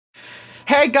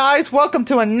Hey guys, welcome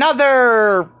to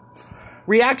another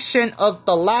reaction of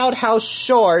the Loud House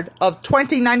short of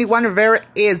 2091 Rivera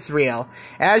Israel.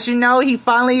 As you know, he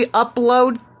finally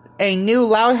uploaded a new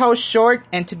Loud House short,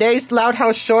 and today's Loud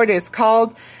House short is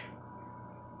called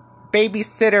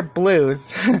Babysitter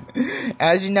Blues.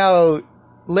 As you know,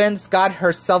 Lynn's got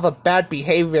herself a bad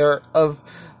behavior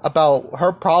about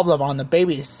her problem on the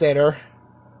babysitter.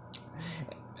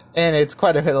 And it's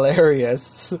quite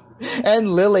hilarious.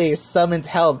 And Lily summons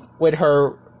help with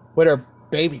her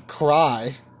baby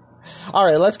cry.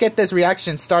 Alright, let's get this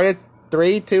reaction started.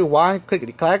 3, 2, 1,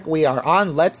 clickety clack. We are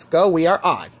on. Let's go. We are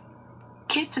on.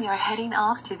 Kids, we are heading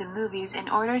off to the movies in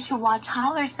order to watch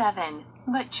Howler 7.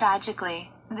 But tragically,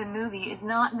 the movie is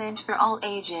not meant for all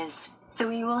ages. So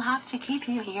we will have to keep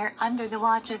you here under the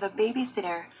watch of a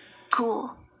babysitter.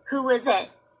 Cool. Who is it?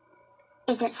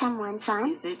 Is it someone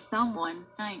fun? Is it someone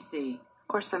sciencey?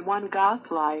 Or someone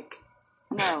goth-like?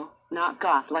 No, not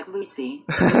goth like Lucy.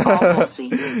 All Lucy.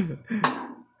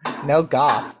 No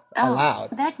goth allowed.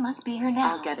 Oh, that must be her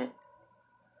now. I'll get it.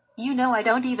 You know, I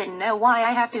don't even know why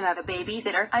I have to have a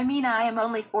babysitter. I mean, I am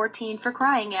only 14 for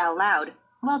crying out loud.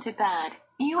 Well, too bad.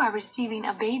 You are receiving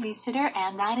a babysitter,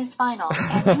 and that is final.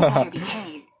 And you better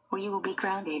behave, or you will be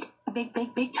grounded.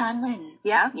 Big time, Lynn.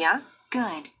 Yeah?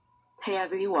 Good. Hey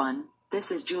everyone, this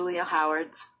is Julia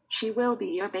Howards. She will be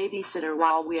your babysitter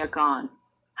while we are gone.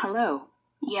 Hello.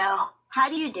 Yo, how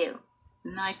do you do?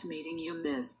 Nice meeting you,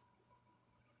 miss.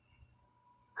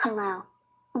 Hello.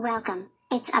 Welcome.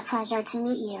 It's a pleasure to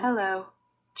meet you. Hello.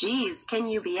 Geez, can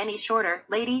you be any shorter,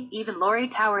 lady? Even Lori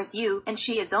towers you, and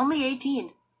she is only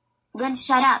 18. Then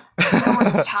shut up. No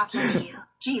one's talking to you.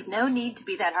 Geez, no need to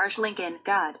be that harsh, Lincoln.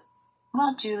 God.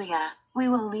 Well, Julia, we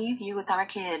will leave you with our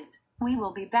kids. We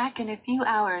will be back in a few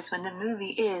hours when the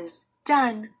movie is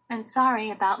done. And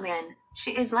sorry about Lynn.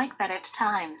 She is like that at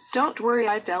times. Don't worry,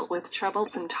 I've dealt with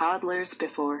troublesome toddlers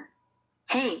before.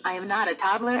 Hey, I am not a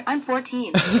toddler. I'm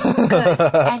 14.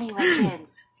 Good. Anyway,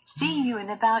 kids. See you in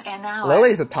about an hour.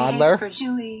 Lily's a toddler. Behave for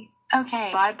Julie.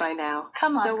 Okay. Bye now.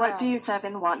 Come on, So what do you girls.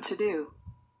 7 want to do?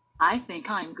 I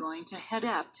think I'm going to head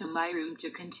up to my room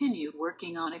to continue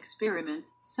working on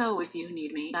experiments, so if you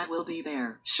need me, I will be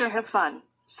there. Sure, have fun.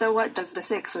 So what does the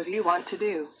 6 of you want to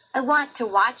do? I want to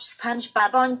watch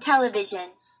SpongeBob on television.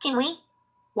 Can we?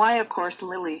 Why, of course,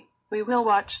 Lily. We will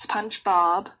watch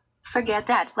SpongeBob. Forget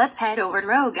that. Let's head over to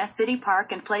Rogue City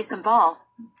Park and play some ball.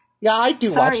 Yeah, I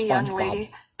do watch Sorry, young SpongeBob.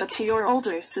 lady, but your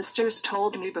older sisters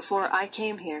told me before I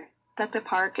came here that the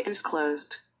park is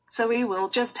closed. So we will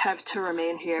just have to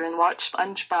remain here and watch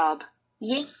SpongeBob.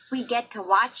 Yeah, we get to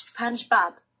watch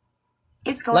SpongeBob.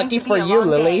 It's going Lucky to be for a you, long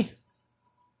Lily. day.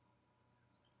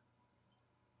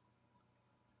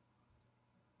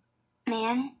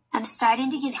 Man, I'm starting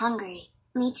to get hungry.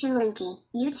 Me too, Linky.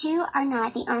 You two are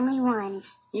not the only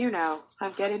ones. You know,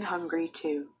 I'm getting hungry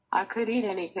too. I could eat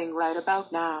anything right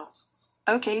about now.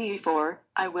 Okay, you 4,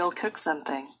 I will cook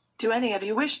something. Do any of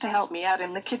you wish to help me out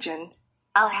in the kitchen?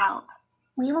 I'll help.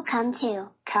 We will come too.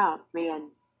 Count me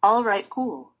in. Alright,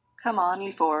 cool. Come on,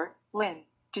 you 4. Lynn,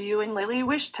 do you and Lily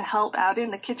wish to help out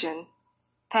in the kitchen?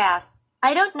 Pass.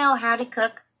 I don't know how to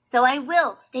cook, so I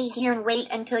will stay here and wait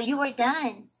until you are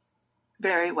done.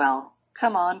 Very well.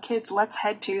 Come on, kids, let's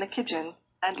head to the kitchen.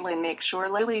 And Lynn, make sure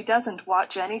Lily doesn't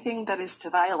watch anything that is too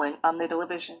violent on the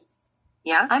television.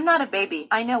 Yeah? I'm not a baby.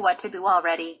 I know what to do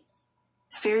already.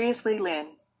 Seriously, Lynn,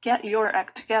 get your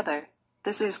act together.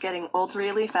 This is getting old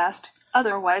really fast.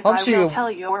 Otherwise, Hope I she- will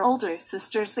tell your older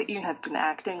sisters that you have been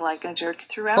acting like a jerk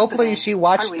throughout the Hopefully day. she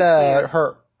watched Are we clear?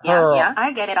 her Yeah,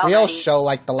 I get it already. real show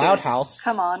like The Loud House.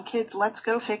 Come on, kids, let's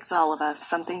go fix all of us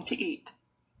something to eat.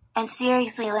 And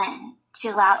seriously, Lynn,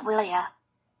 chill out, will ya?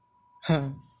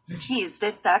 Jeez,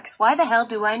 this sucks. Why the hell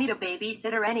do I need a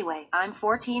babysitter anyway? I'm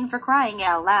 14 for crying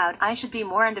out loud. I should be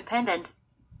more independent.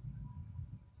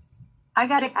 I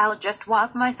got it. I'll just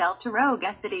walk myself to Rogue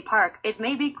City Park. It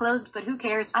may be closed, but who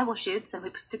cares? I will shoot some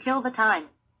hoops to kill the time.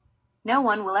 No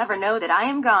one will ever know that I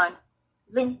am gone.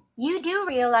 Lynn, you do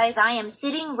realize I am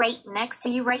sitting right next to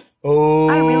you, right? Oh.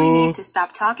 I really need to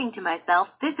stop talking to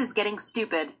myself. This is getting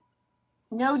stupid.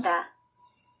 No, duh.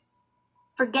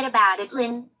 Forget about it,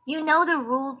 Lynn. You know the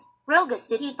rules. Roga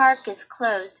City Park is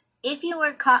closed. If you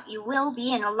are caught, you will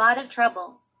be in a lot of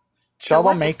trouble. So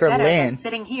what is Troublemaker better than Lynn.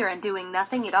 sitting here and doing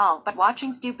nothing at all but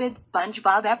watching stupid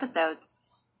SpongeBob episodes?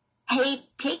 Hey,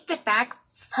 take that back.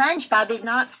 SpongeBob is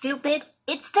not stupid.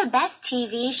 It's the best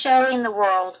TV show in the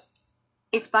world.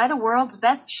 If by the world's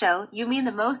best show you mean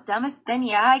the most dumbest, then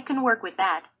yeah, I can work with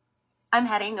that. I'm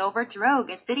heading over to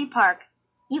Rogue City Park.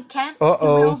 You can't.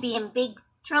 Uh-oh. You will be in big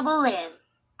trouble, Lynn.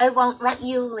 I won't let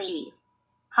you leave.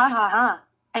 Ha ha ha.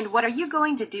 And what are you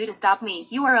going to do to stop me?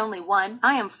 You are only 1.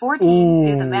 I am 14.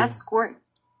 Do the math, Squirt.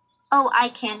 Oh, I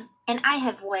can, and I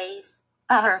have ways.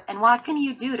 And what can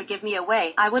you do to give me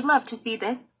away? I would love to see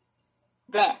this.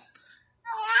 This.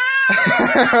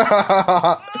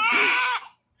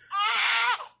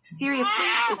 Seriously,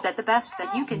 is that the best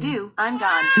that you can do? I'm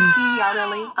gone. See ya,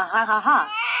 Lily. Ha ha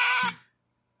ha.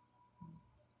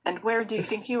 And where do you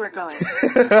think you were going?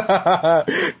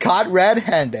 Caught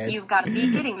red-handed. You've got to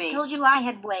be kidding me. Told you I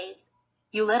had ways.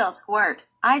 You little squirt.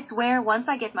 I swear once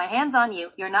I get my hands on you,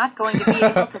 you're not going to be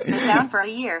able to sit down for a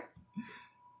year.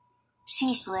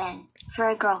 Sheesh, Lynn. For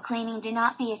a girl cleaning, do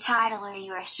not be a toddler.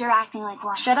 You are sure acting like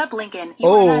one. Shut up, Lincoln. You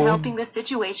are not helping the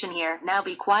situation here. Now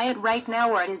be quiet right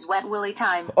now or it is wet willy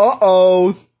time.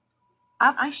 Uh-oh.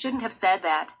 I shouldn't have said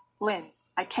that. Lynn,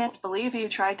 I can't believe you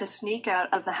tried to sneak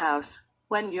out of the house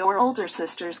when your older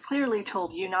sisters clearly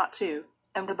told you not to.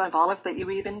 And above all of that, you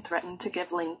even threatened to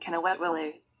give Lincoln a wet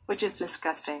willy, which is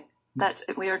disgusting. That's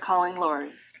it we are calling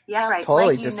Lori. Yeah, right.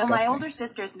 Totally like you know my disgusting. older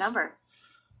sister's number.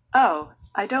 Oh,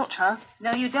 I don't, huh?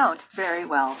 No, you don't. Very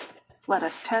well. Let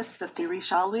us test the theory,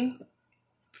 shall we?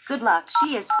 Good luck.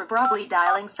 She is probably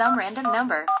dialing some random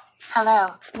number. Hello.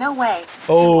 No way.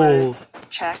 Oh. Words.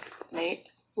 Check, mate.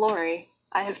 Lori,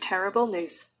 I have terrible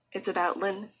news. It's about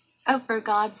Lynn. Oh, for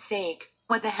God's sake.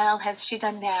 What the hell has she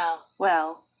done now?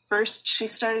 Well, first she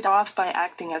started off by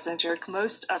acting as a jerk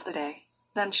most of the day.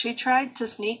 Then she tried to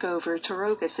sneak over to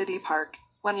Roga City Park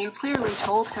when you clearly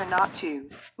told her not to.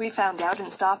 We found out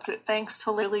and stopped it thanks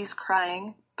to Lily's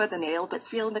crying, but the nail that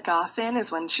sealed the coffin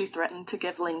is when she threatened to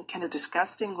give Lincoln a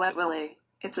disgusting wet willy.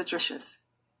 It's atrocious.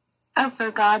 Oh,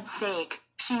 for God's sake.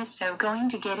 She is so going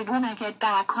to get it when I get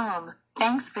back home.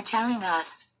 Thanks for telling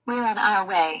us. We're on our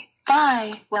way.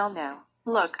 Bye. Well now,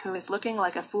 look who is looking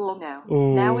like a fool now.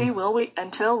 Ooh. Now we will wait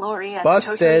until Lori and Toto's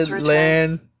Busted, return.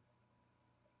 Lynn.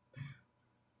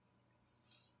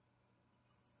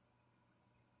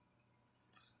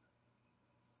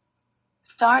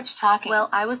 Start talking.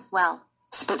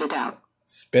 Spit it out.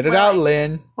 Spit it out,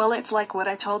 Lynn. Well, it's like what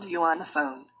I told you on the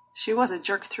phone. She was a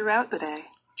jerk throughout the day.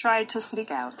 Tried to sneak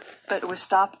out, but was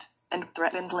stopped and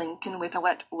threatened Lincoln with a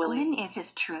wet willy. Lynn, is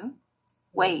this true?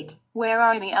 Wait, where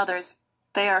are the others?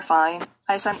 They are fine.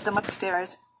 I sent them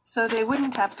upstairs, so they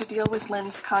wouldn't have to deal with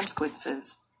Lynn's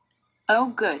consequences. Oh,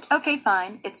 good. Okay,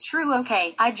 fine. It's true,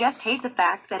 okay. I just hate the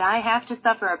fact that I have to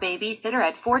suffer a babysitter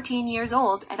at 14 years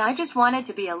old, and I just wanted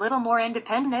to be a little more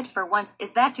independent for once.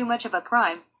 Is that too much of a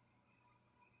crime?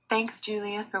 Thanks,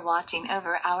 Julia, for watching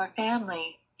over our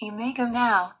family. You may go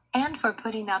now, and for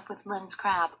putting up with Lynn's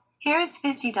crap. Here is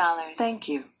 $50. Thank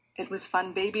you. It was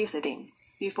fun babysitting.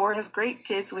 You four have great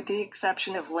kids with the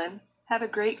exception of Lynn. Have a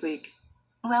great week.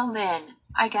 Well, Lynn,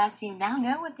 I guess you now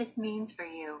know what this means for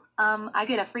you. I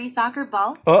get a free soccer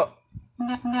ball? Oh.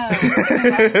 No.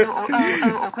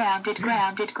 Grounded.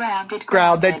 Grounded.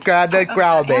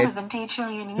 70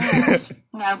 trillion years.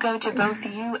 Now go to both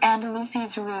you and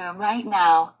Lucy's room right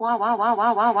now. Wow.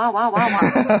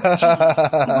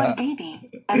 Jeez, what a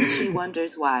baby. And she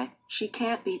wonders why she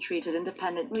can't be treated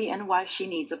independently and why she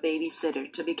needs a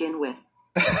babysitter to begin with.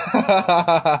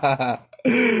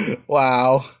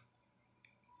 Wow.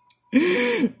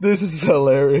 This is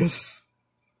hilarious.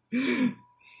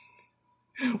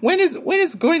 When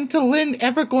is going to Lynn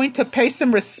ever going to pay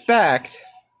some respect?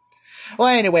 Well,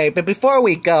 anyway, but before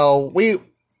we go, we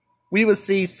will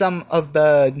see some of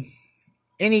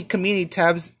any community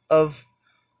tabs of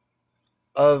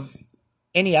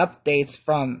any updates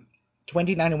from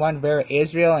 2091 Vera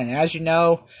Israel, and as you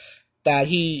know, that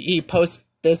he posts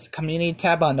this community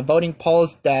tab on the voting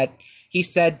polls that he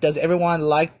said, does everyone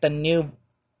like the new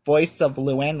voice of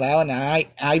Luann Lau? And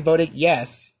I voted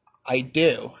yes, I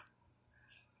do.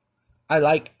 I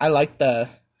like the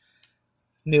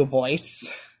new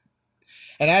voice.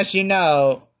 And as you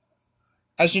know,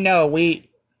 we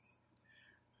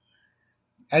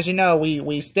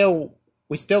still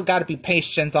got to be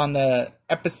patient on the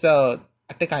episode.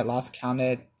 I think I lost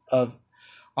counted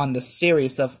on the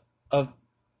series of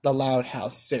the Loud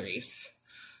House series.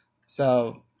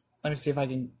 So let me see if I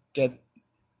can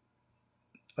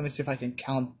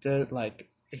count it.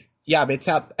 Yeah, but it's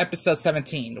up episode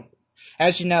 17.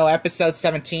 As you know, episode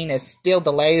 17 is still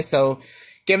delayed, so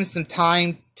give him some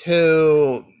time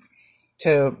to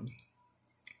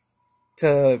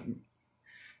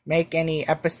make any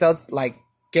episodes.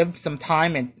 Give him some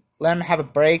time and let him have a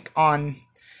break on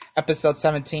episode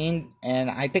 17.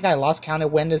 And I think I lost count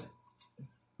of when did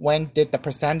the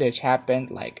percentage happen.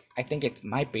 I think it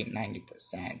might be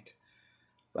 90%,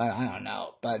 but I don't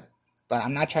know. But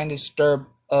I'm not trying to disturb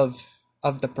of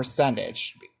the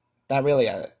percentage. That really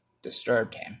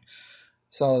disturbed him.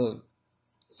 So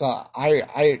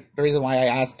the reason why I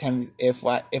asked him if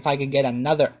I could get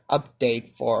another update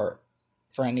for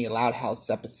any Loud House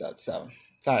episode. So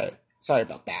sorry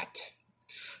about that.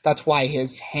 That's why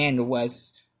his hand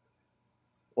was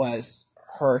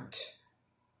hurt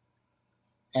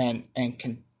and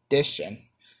conditioned.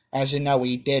 As you know,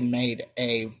 we did made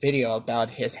a video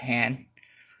about his hand.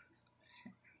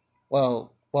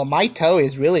 Well, my toe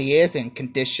really is in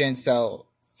condition. So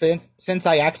since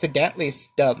I accidentally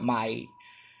stubbed my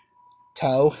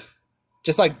toe,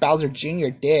 just like Bowser Jr.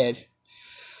 did.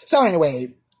 So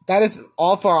anyway, that is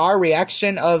all for our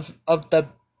reaction of the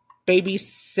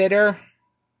Babysitter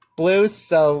Blues.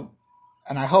 So,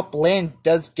 and I hope Lynn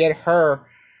does get her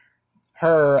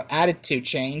attitude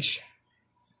change.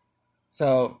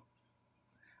 So,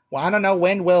 well, I don't know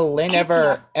when will Lynn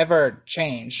ever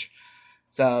change.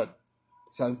 So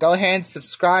go ahead and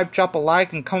subscribe, drop a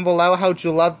like, and comment below how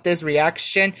you love this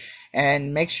reaction.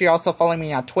 And make sure you also follow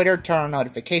me on Twitter, turn on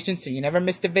notifications so you never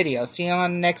miss a video. See you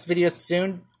on the next video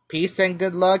soon. Peace and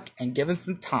good luck, and give us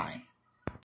some time.